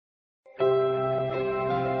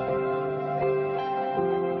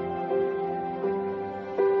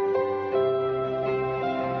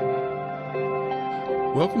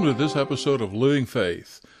Welcome to this episode of Living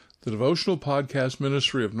Faith, the devotional podcast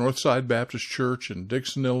ministry of Northside Baptist Church in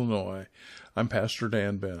Dixon, Illinois. I'm Pastor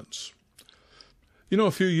Dan Bentz. You know,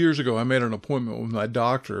 a few years ago I made an appointment with my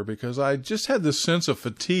doctor because I just had this sense of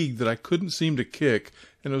fatigue that I couldn't seem to kick,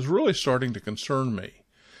 and it was really starting to concern me.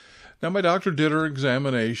 Now, my doctor did her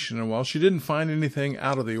examination, and while she didn't find anything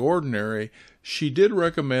out of the ordinary, she did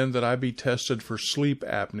recommend that I be tested for sleep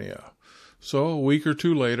apnea. So a week or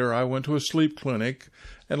two later, I went to a sleep clinic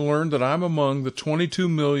and learned that I'm among the 22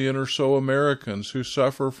 million or so Americans who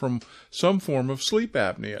suffer from some form of sleep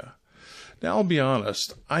apnea. Now, I'll be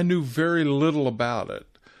honest, I knew very little about it,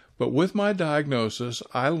 but with my diagnosis,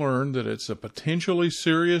 I learned that it's a potentially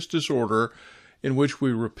serious disorder in which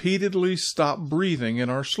we repeatedly stop breathing in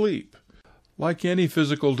our sleep. Like any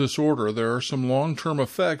physical disorder, there are some long-term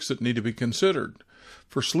effects that need to be considered.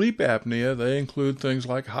 For sleep apnea, they include things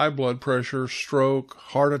like high blood pressure, stroke,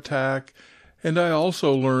 heart attack, and I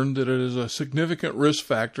also learned that it is a significant risk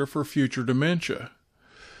factor for future dementia.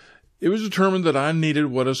 It was determined that I needed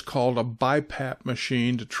what is called a BiPAP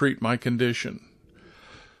machine to treat my condition.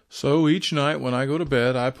 So each night when I go to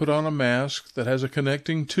bed, I put on a mask that has a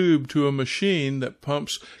connecting tube to a machine that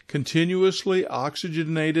pumps continuously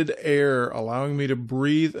oxygenated air, allowing me to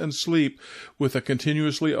breathe and sleep with a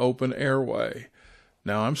continuously open airway.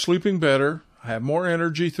 Now, I'm sleeping better, I have more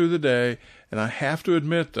energy through the day, and I have to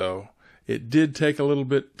admit, though, it did take a little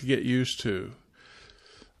bit to get used to.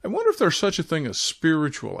 I wonder if there's such a thing as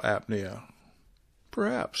spiritual apnea.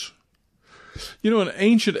 Perhaps. You know, in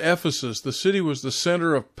ancient Ephesus, the city was the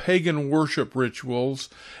center of pagan worship rituals,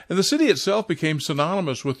 and the city itself became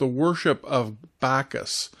synonymous with the worship of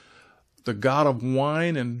Bacchus, the god of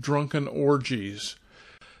wine and drunken orgies.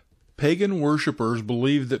 Pagan worshippers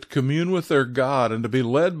believed that to commune with their God and to be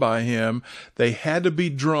led by him, they had to be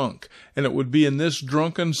drunk, and it would be in this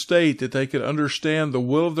drunken state that they could understand the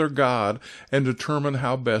will of their God and determine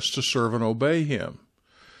how best to serve and obey him.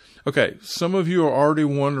 Okay, some of you are already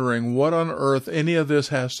wondering what on earth any of this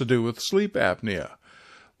has to do with sleep apnea.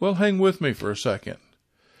 Well, hang with me for a second.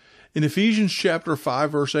 In Ephesians chapter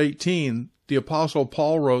 5, verse 18, the Apostle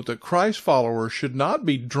Paul wrote that Christ followers should not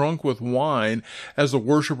be drunk with wine as the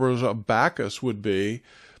worshippers of Bacchus would be,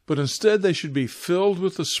 but instead they should be filled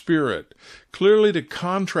with the Spirit, clearly to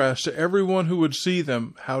contrast to everyone who would see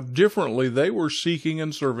them how differently they were seeking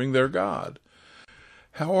and serving their God.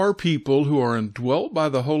 How are people who are indwelt by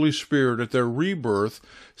the Holy Spirit at their rebirth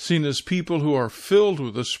seen as people who are filled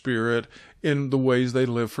with the Spirit in the ways they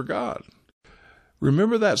live for God?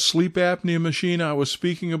 Remember that sleep apnea machine I was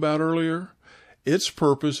speaking about earlier? Its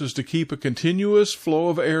purpose is to keep a continuous flow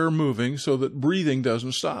of air moving so that breathing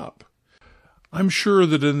doesn't stop. I'm sure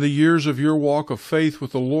that in the years of your walk of faith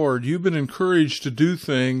with the Lord, you've been encouraged to do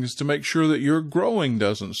things to make sure that your growing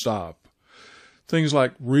doesn't stop. Things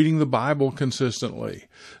like reading the Bible consistently,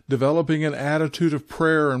 developing an attitude of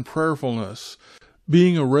prayer and prayerfulness,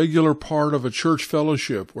 being a regular part of a church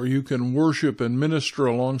fellowship where you can worship and minister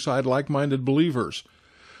alongside like-minded believers.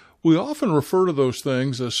 We often refer to those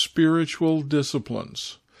things as spiritual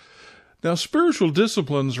disciplines. Now, spiritual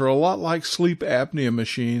disciplines are a lot like sleep apnea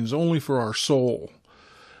machines, only for our soul.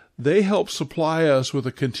 They help supply us with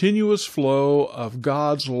a continuous flow of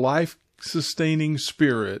God's life-sustaining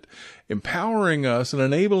Spirit, empowering us and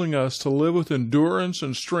enabling us to live with endurance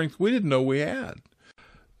and strength we didn't know we had.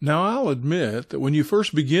 Now, I'll admit that when you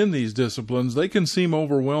first begin these disciplines, they can seem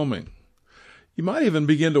overwhelming. You might even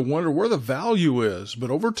begin to wonder where the value is, but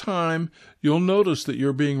over time, you'll notice that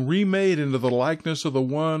you're being remade into the likeness of the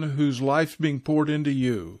one whose life's being poured into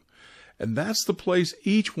you. And that's the place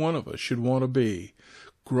each one of us should want to be,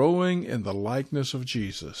 growing in the likeness of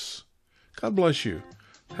Jesus. God bless you.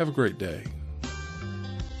 Have a great day.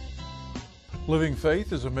 Living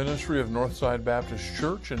Faith is a ministry of Northside Baptist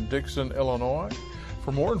Church in Dixon, Illinois.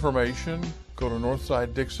 For more information, go to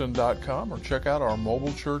northsidedixon.com or check out our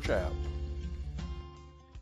mobile church app.